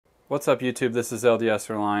What's up YouTube, this is LDS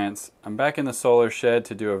Reliance. I'm back in the solar shed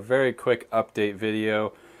to do a very quick update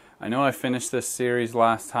video. I know I finished this series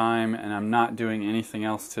last time and I'm not doing anything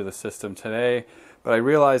else to the system today, but I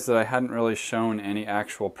realized that I hadn't really shown any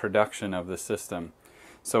actual production of the system.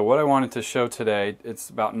 So what I wanted to show today, it's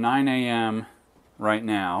about 9 a.m. right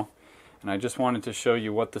now, and I just wanted to show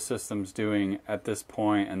you what the system's doing at this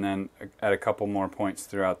point and then at a couple more points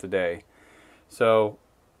throughout the day. So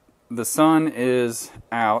the sun is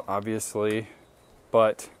out, obviously,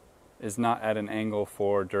 but is not at an angle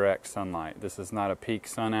for direct sunlight. This is not a peak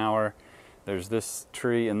sun hour. There's this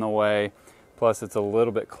tree in the way, plus it's a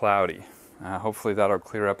little bit cloudy. Hopefully that'll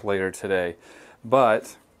clear up later today.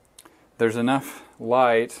 But there's enough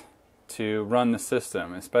light to run the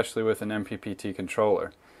system, especially with an MPPT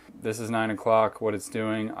controller. This is 9 o'clock. What it's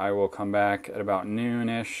doing, I will come back at about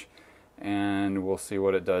noonish and we'll see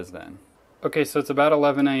what it does then. Okay, so it's about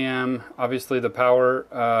 11 a.m. Obviously the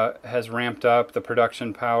power has ramped up, the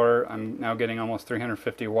production power. I'm now getting almost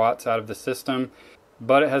 350 watts out of the system,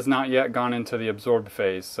 but it has not yet gone into the absorb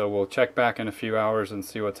phase, so we'll check back in a few hours and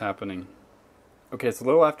see what's happening. Okay, it's a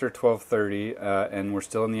little after 12:30 and we're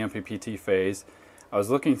still in the MPPT phase. I was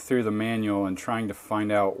looking through the manual and trying to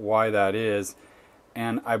find out why that is,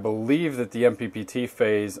 and I believe that the MPPT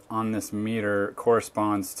phase on this meter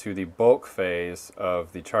corresponds to the bulk phase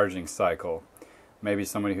of the charging cycle. Maybe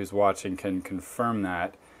somebody who's watching can confirm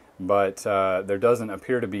that, but there doesn't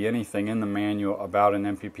appear to be anything in the manual about an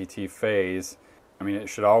MPPT phase. I mean, it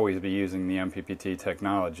should always be using the MPPT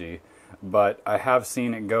technology, but I have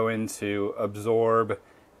seen it go into absorb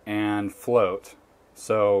and float,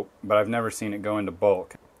 but I've never seen it go into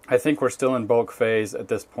bulk. I think we're still in bulk phase at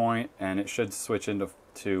this point, and it should switch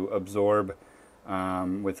into absorb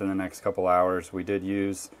within the next couple hours. We did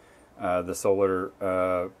use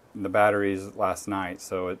the batteries last night,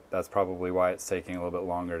 so that's probably why it's taking a little bit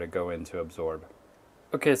longer to go into absorb.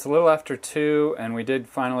 Okay, it's a little after 2, and we did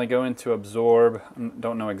finally go into absorb.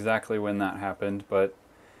 Don't know exactly when that happened, but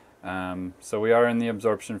so we are in the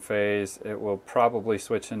absorption phase. It will probably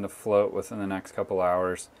switch into float within the next couple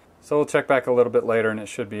hours. So we'll check back a little bit later and it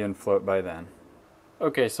should be in float by then.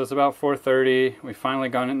 Okay, so it's about 4:30. We've finally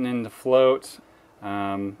gotten into float.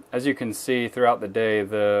 As you can see throughout the day,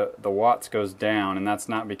 the watts goes down, and that's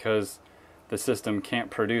not because the system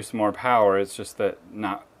can't produce more power. It's just that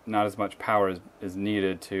not as much power is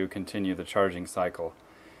needed to continue the charging cycle.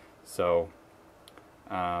 So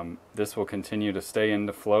this will continue to stay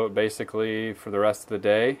into float basically for the rest of the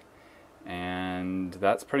day. And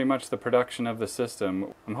that's pretty much the production of the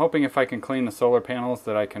system. I'm hoping if I can clean the solar panels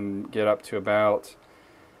that I can get up to about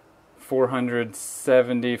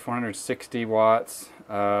 470, 460 watts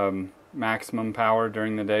maximum power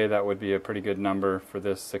during the day. That would be a pretty good number for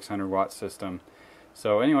this 600 watt system.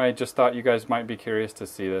 So anyway, just thought you guys might be curious to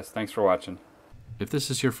see this. Thanks for watching. If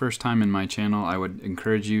this is your first time in my channel, I would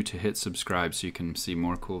encourage you to hit subscribe so you can see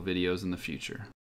more cool videos in the future.